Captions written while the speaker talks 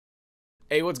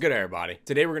Hey, what's good, everybody?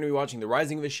 Today we're going to be watching The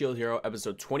Rising of a Shield Hero,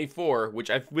 episode 24,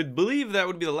 which I would believe that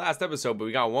would be the last episode, but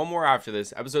we got one more after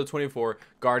this, episode 24,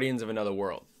 Guardians of Another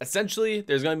World. Essentially,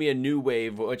 there's going to be a new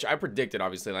wave, which I predicted,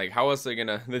 obviously. Like, how else are they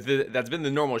gonna... That's been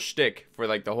the normal shtick for,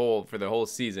 like, the whole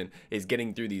season, is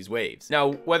getting through these waves.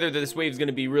 Now, whether this wave is going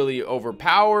to be really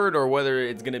overpowered, or whether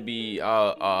it's going to be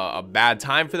a bad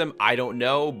time for them, I don't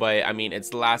know, but, I mean, it's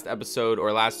the last episode,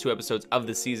 or last two episodes of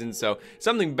the season, so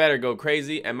something better go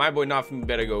crazy, and my boy Nafim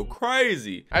better go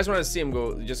crazy. I just want to see him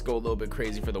go a little bit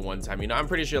crazy for the one time. You know, I'm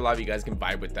pretty sure a lot of you guys can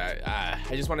vibe with that.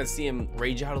 I just want to see him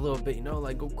rage out a little bit, you know,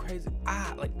 like go crazy.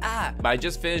 But I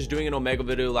just finished doing an Omega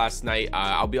video last night.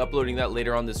 I'll be uploading that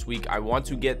later on this week. I want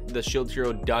to get the Shield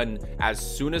Hero done as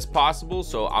soon as possible,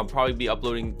 so I'll probably be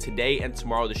uploading today and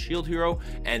tomorrow the Shield Hero,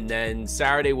 and then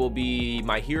Saturday will be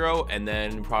my hero, and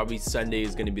then probably Sunday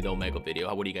is going to be the Omega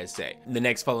video. What do you guys say? The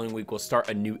next following week we'll start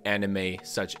a new anime,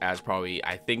 such as probably,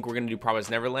 I think we're going to do Promise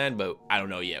Neverland, but I don't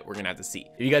know yet. We're gonna have to see.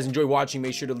 If you guys enjoy watching,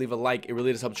 make sure to leave a like. It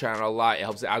really does help the channel a lot. It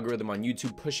helps the algorithm on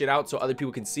YouTube push it out so other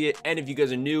people can see it. And if you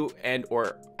guys are new and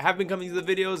or have been coming to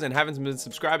the videos and haven't been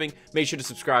subscribing, make sure to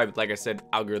subscribe. Like I said,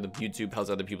 algorithm YouTube helps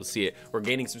other people see it. We're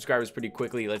gaining subscribers pretty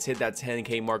quickly. Let's hit that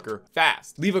 10K marker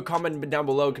fast. Leave a comment down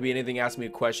below. It could be anything, ask me a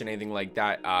question, anything like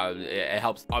that. It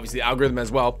helps obviously the algorithm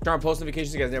as well. Turn on post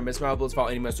notifications so you guys never miss my uploads. Follow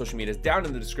any of my social medias down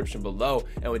in the description below.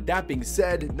 And with that being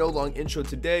said, no long intro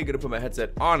today. Gonna put my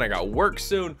headset on. I got work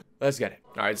soon. Let's get it.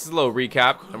 All right, this is a little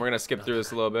recap, and we're gonna skip through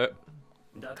this a little bit.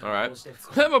 All right.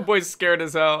 My boy's scared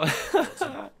as hell.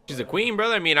 She's a queen,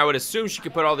 brother. I mean, I would assume she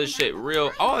could put all this shit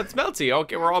real. Oh, it's Melty.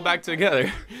 Okay, we're all back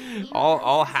together.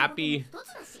 all happy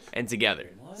and together.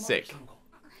 Sick.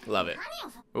 Love it.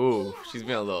 Ooh, she's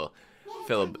been a little,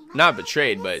 not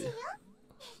betrayed, but a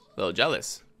little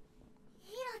jealous.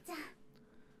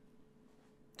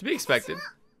 To be expected.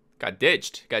 Got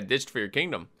ditched for your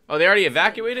kingdom. Oh, they already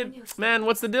evacuated? Man,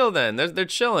 what's the deal then? They're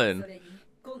chilling.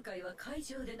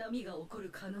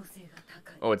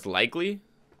 Oh, it's likely?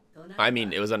 I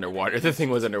mean, it was underwater. The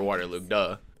thing was underwater, Luke,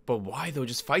 duh. But why though?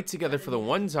 Just fight together for the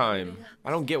one time.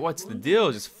 I don't get what's the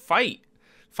deal. Just fight.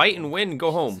 Fight and win,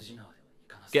 go home.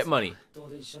 Get money.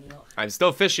 I'm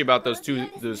still fishy about those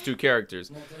two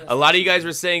characters. A lot of you guys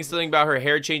were saying something about her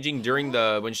hair changing during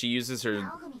when she uses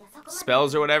her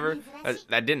spells or whatever.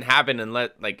 That didn't happen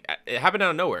unless, like, it happened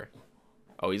out of nowhere.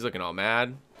 Oh, he's looking all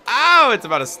mad. Oh, it's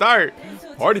about to start.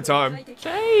 Party time.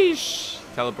 Sheesh.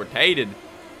 Teleportated.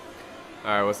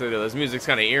 Alright, what's the deal? This music's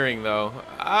kind of eerie though.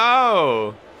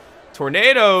 Oh,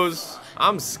 tornadoes.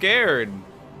 I'm scared.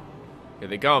 Here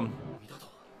they come.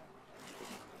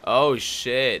 Oh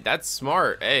shit, that's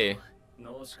smart. Hey.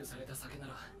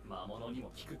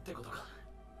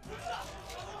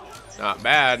 Not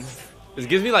bad. This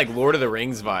gives me like Lord of the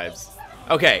Rings vibes.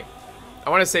 Okay, I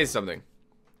want to say something.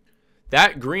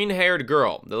 That green-haired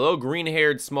girl, the little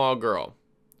green-haired small girl,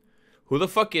 who the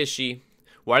fuck is she?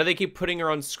 Why do they keep putting her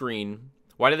on screen?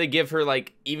 Why do they give her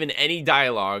like even any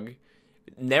dialogue?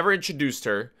 Never introduced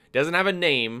her. Doesn't have a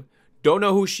name. Don't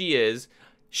know who she is.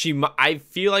 I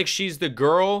feel like she's the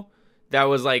girl that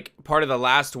was like part of the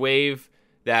last wave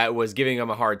that was giving him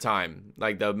a hard time,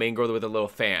 like the main girl with a little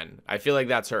fan. I feel like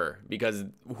that's her, because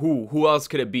who else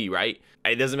could it be, right?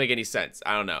 It doesn't make any sense.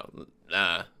 I don't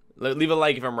know. Leave a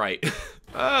like if I'm right.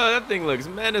 Oh, that thing looks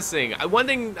menacing. One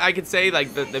thing I could say,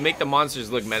 like, they make the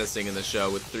monsters look menacing in the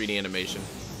show with 3D animation.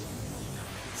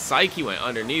 Psyche went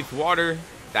underneath water.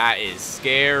 That is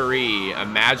scary.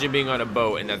 Imagine being on a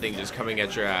boat and that thing just coming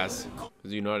at your ass.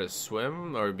 Because you know how to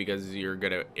swim, or because you're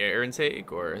good at air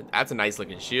intake, or that's a nice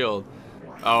looking shield.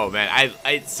 Oh man,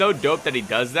 it's so dope that he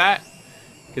does that,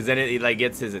 because then it like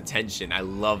gets his attention. I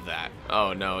love that.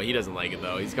 Oh no, he doesn't like it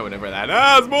though. He's coming in for that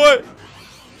ass, boy.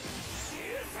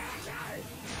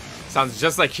 Sounds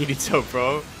just like Kirito,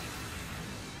 bro.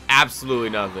 Absolutely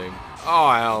nothing.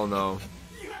 Oh hell no.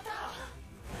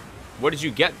 What did you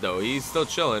get though? He's still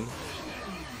chilling.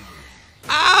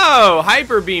 Oh,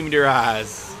 hyper beamed your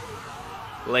ass.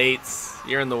 Lates,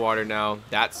 you're in the water now.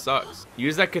 That sucks.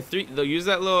 Use that use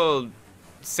that little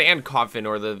sand coffin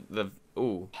or the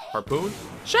ooh, harpoon.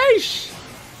 Sheesh.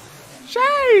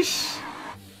 Sheesh.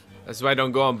 That's why I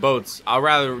don't go on boats. I'll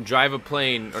rather drive a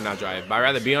plane, or not drive, but I'd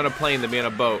rather be on a plane than be on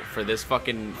a boat for this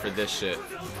shit.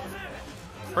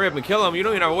 Hurry up and kill him. You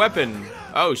don't even have a weapon.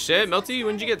 Oh shit, Melty,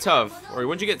 when'd you get tough? Or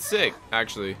when'd you get sick,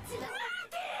 actually?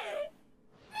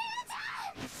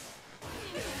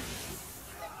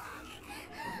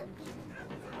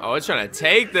 Oh, it's trying to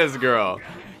take this girl.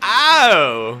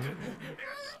 Ow!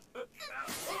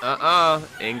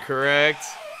 Incorrect.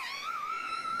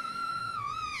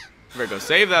 Better go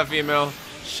save that female.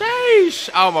 Sheesh.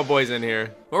 Oh, my boy's in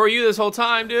here. Where were you this whole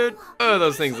time, dude? Oh,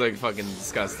 those things look fucking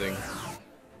disgusting.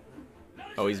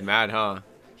 Oh, he's mad, huh?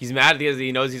 He's mad because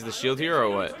he knows he's the shield hero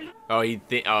or what? Oh,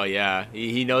 oh yeah.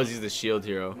 He knows he's the shield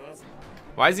hero.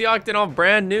 Why is he acting all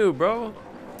brand new, bro?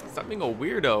 Stop being a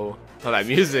weirdo. Oh, that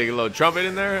music. A little trumpet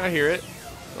in there. I hear it.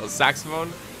 A little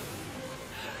saxophone.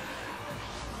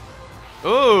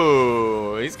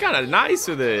 Ooh, he's kind of nice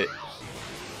with it.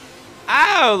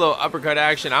 Ow, a little uppercut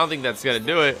action. I don't think that's going to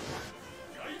do it.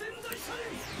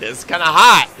 This is kind of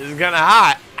hot. This is kind of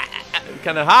hot.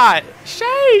 Kind of hot.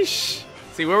 Sheesh.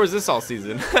 See, where was this all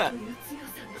season?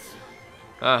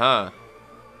 Uh-huh.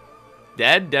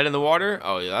 Dead? Dead in the water?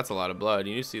 Oh, yeah, that's a lot of blood.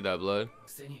 You see that blood.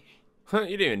 Huh,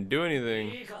 you didn't even do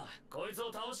anything.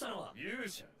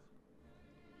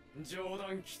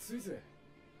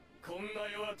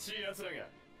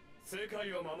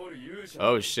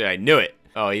 Oh, shit, I knew it.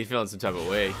 Oh, he's feeling some type of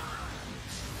way.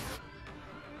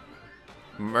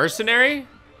 Mercenary?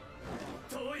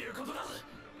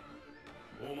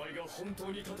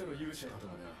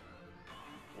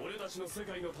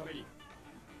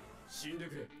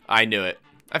 I knew it.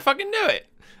 I fucking knew it.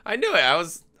 I knew it.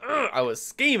 I was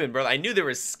scheming, bro. I knew they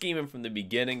were scheming from the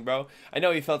beginning, bro. I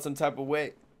know he felt some type of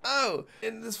way. Oh,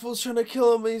 and this fool's trying to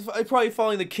kill him. He's probably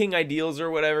following the king ideals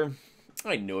or whatever.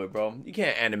 I knew it, bro. You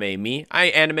can't animate me. I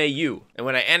animate you. And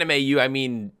when I animate you, I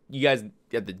mean, you guys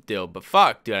get the deal. But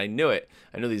fuck, dude, I knew it.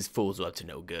 I knew these fools were up to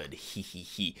no good.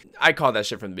 He. I called that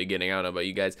shit from the beginning. I don't know about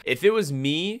you guys. If it was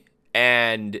me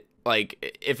and,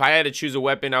 like, if I had to choose a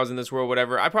weapon, I was in this world,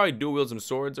 whatever, I'd probably dual wield some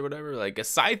swords or whatever. Like, a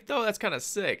scythe, though, that's kind of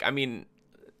sick. I mean,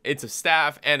 it's a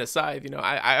staff and a scythe, you know.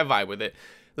 I vibe with it.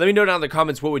 Let me know down in the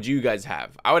comments, what would you guys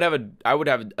have? I would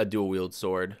have a dual wield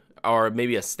sword or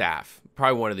maybe a staff.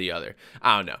 Probably one or the other.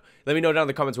 I don't know. Let me know down in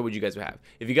the comments, what would you guys have?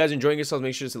 If you guys are enjoying yourselves,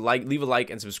 make sure to leave a like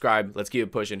and subscribe. Let's keep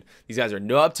it pushing. These guys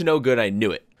are up to no good. I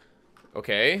knew it.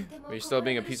 Okay. But you're still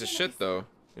being a piece of shit, though.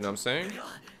 You know what I'm saying?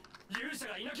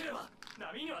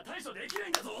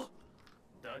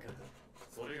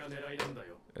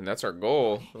 And that's our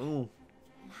goal. Ooh.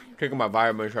 Click on my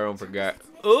vibe, make sure I don't forget.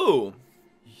 Ooh.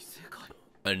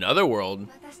 Another world.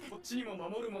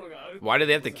 Why do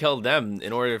they have to kill them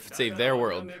in order to save their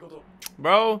world?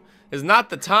 Bro, it's not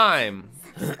the time.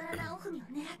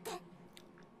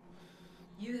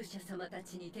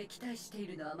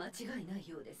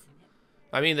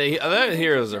 I mean, the other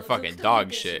heroes are fucking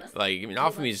dog shit. Like, I mean,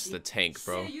 Alphemy's just a tank,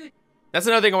 bro. That's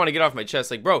another thing I want to get off my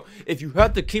chest. Like, bro, if you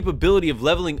had the capability of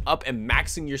leveling up and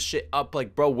maxing your shit up,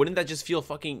 like, bro, wouldn't that just feel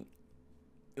fucking,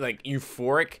 like,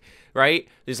 euphoric, right?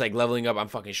 Just, like, leveling up, I'm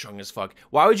fucking strong as fuck.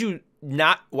 Why would you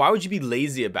be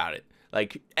lazy about it?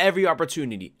 Like, every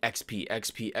opportunity,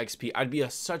 XP. I'd be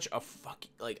such a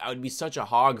fucking, like, I would be such a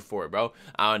hog for it, bro.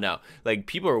 I don't know. Like,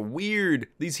 people are weird.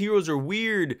 These heroes are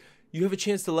weird. You have a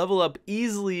chance to level up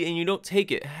easily and you don't take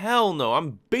it. Hell no,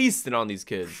 I'm basting on these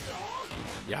kids.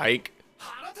 Yike.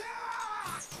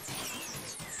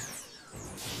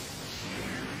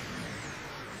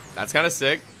 That's kind of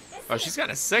sick. Oh, she's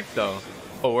kind of sick, though.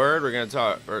 Oh, word, we're going to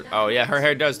talk. Oh, yeah, her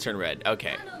hair does turn red.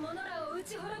 Okay.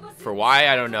 For why,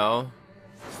 I don't know.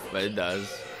 But it does.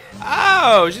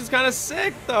 Oh, she's kind of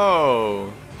sick,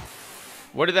 though.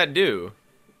 What did that do?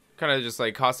 Kind of just,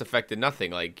 like, cost-affected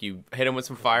nothing. Like, you hit him with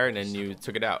some fire and then you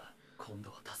took it out.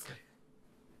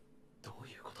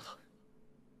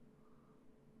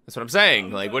 That's what I'm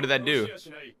saying. Like, what did that do?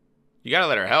 You gotta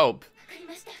let her help.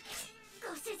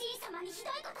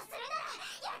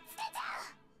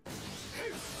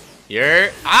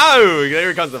 Oh,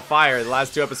 there comes the fire. The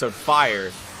last 2 episodes,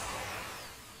 fire.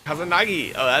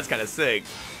 Kazanagi. Oh, that's kind of sick.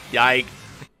 Yike.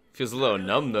 Feels a little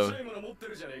numb, though.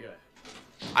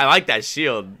 I like that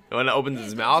shield. When it opens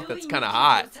his mouth, that's kind of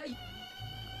hot.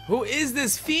 Who is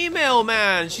this female,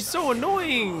 man? She's so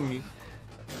annoying.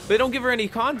 They don't give her any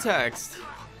context.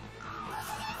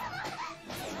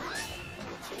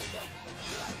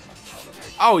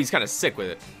 Oh, he's kind of sick with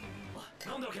it.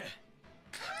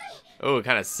 Oh,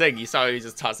 kind of sick. You saw he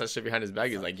just tossed that shit behind his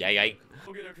back. He's like, yike.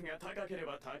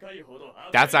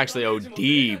 That's actually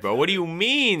OD, bro. What do you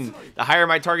mean? The higher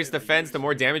my target's defense, the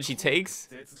more damage he takes?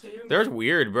 They're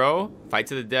weird, bro. Fight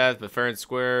to the death, but fair and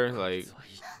square. Like,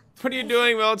 what are you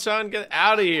doing, Melchan? Get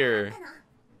out of here.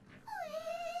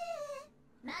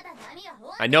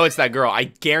 I know it's that girl. I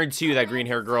guarantee you that green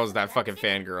hair girl is that fucking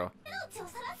fangirl.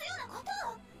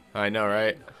 I know,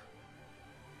 right?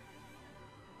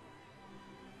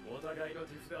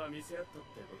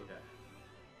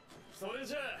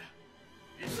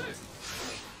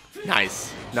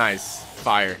 Nice. Nice.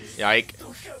 Fire. Yike.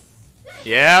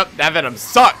 Yep, that venom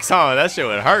sucks, huh? That shit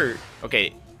would hurt.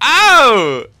 Okay.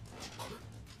 Ow!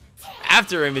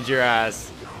 After image your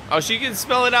ass. Oh, she can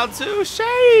spell it out too.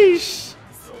 Sheesh.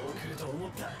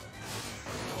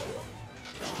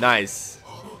 Nice.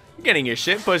 You're getting your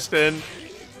shit pushed in.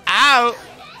 Ow.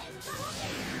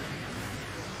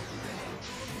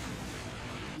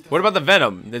 What about the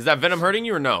venom? Is that venom hurting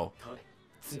you or no?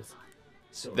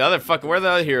 The other fucking, where are the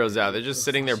other heroes at? They're just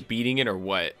sitting there beating it or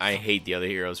what? I hate the other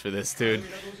heroes for this, dude.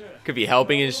 Could be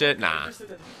helping and shit. Nah.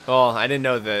 Oh, I didn't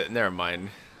know that. Never mind.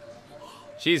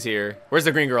 She's here. Where's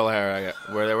the green girl hair?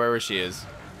 Wherever she is.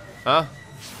 Huh?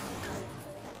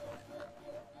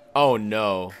 Oh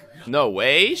no. No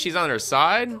way? She's on her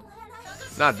side?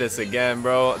 Not this again,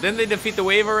 bro. Didn't they defeat the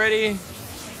wave already?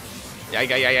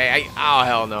 Oh,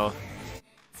 hell no.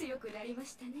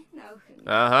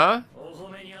 Uh-huh.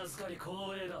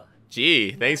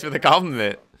 Gee, thanks for the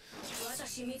compliment.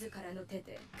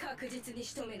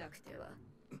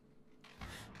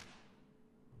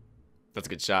 That's a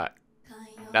good shot.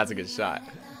 That's a good shot.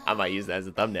 I might use that as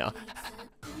a thumbnail.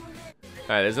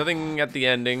 Alright, there's nothing at the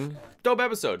ending. Dope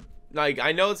episode. Like,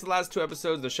 I know it's the last 2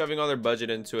 episodes. They're shoving all their budget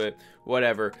into it.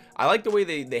 Whatever. I like the way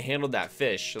they handled that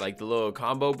fish. Like, the little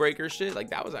combo breaker shit. Like,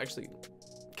 that was actually...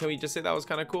 Can we just say that was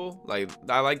kind of cool? Like,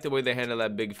 I like the way they handle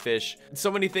that big fish. So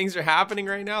many things are happening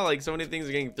right now. Like, so many things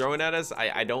are getting thrown at us.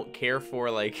 I don't care for,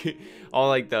 like, all,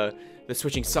 like, the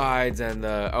switching sides and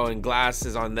the... Oh, and Glass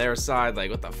is on their side.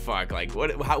 Like, what the fuck? Like,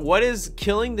 what does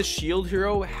killing the shield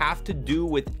hero have to do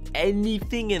with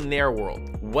anything in their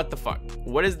world? What the fuck?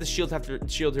 What does the shield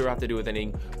hero have to do with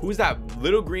anything? Who's that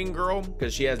little green girl?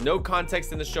 Because she has no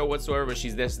context in the show whatsoever, but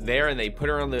she's just there and they put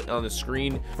her on the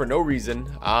screen for no reason.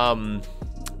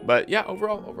 But yeah,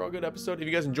 overall good episode. If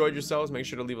you guys enjoyed yourselves, make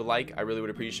sure to leave a like. I really would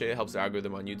appreciate it. It helps the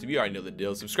algorithm on YouTube. You already know the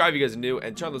deal. Subscribe if you guys are new,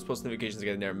 and turn on those post notifications to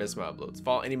get never miss my uploads.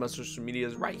 Follow any of my social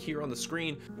medias right here on the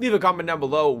screen. Leave a comment down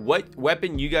below what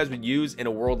weapon you guys would use in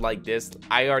a world like this.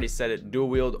 I already said it, dual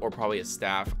wield or probably a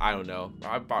staff. I don't know.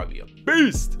 I'd probably be a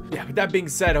beast. Yeah, with that being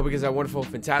said, I hope you guys have a wonderful,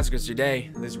 fantastic rest of your day.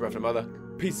 This is Bruh from Mother.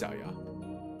 Peace out, y'all.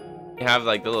 Have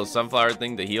like the little sunflower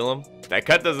thing to heal him. That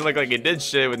cut doesn't look like it did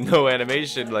shit with no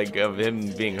animation like of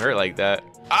him being hurt like that.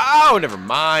 Oh, never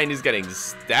mind. He's getting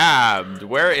stabbed.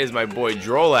 Where is my boy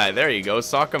Droll at? There you go.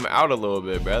 Sock him out a little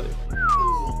bit, brother.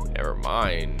 Never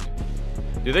mind.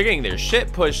 Dude, they're getting their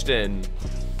shit pushed in.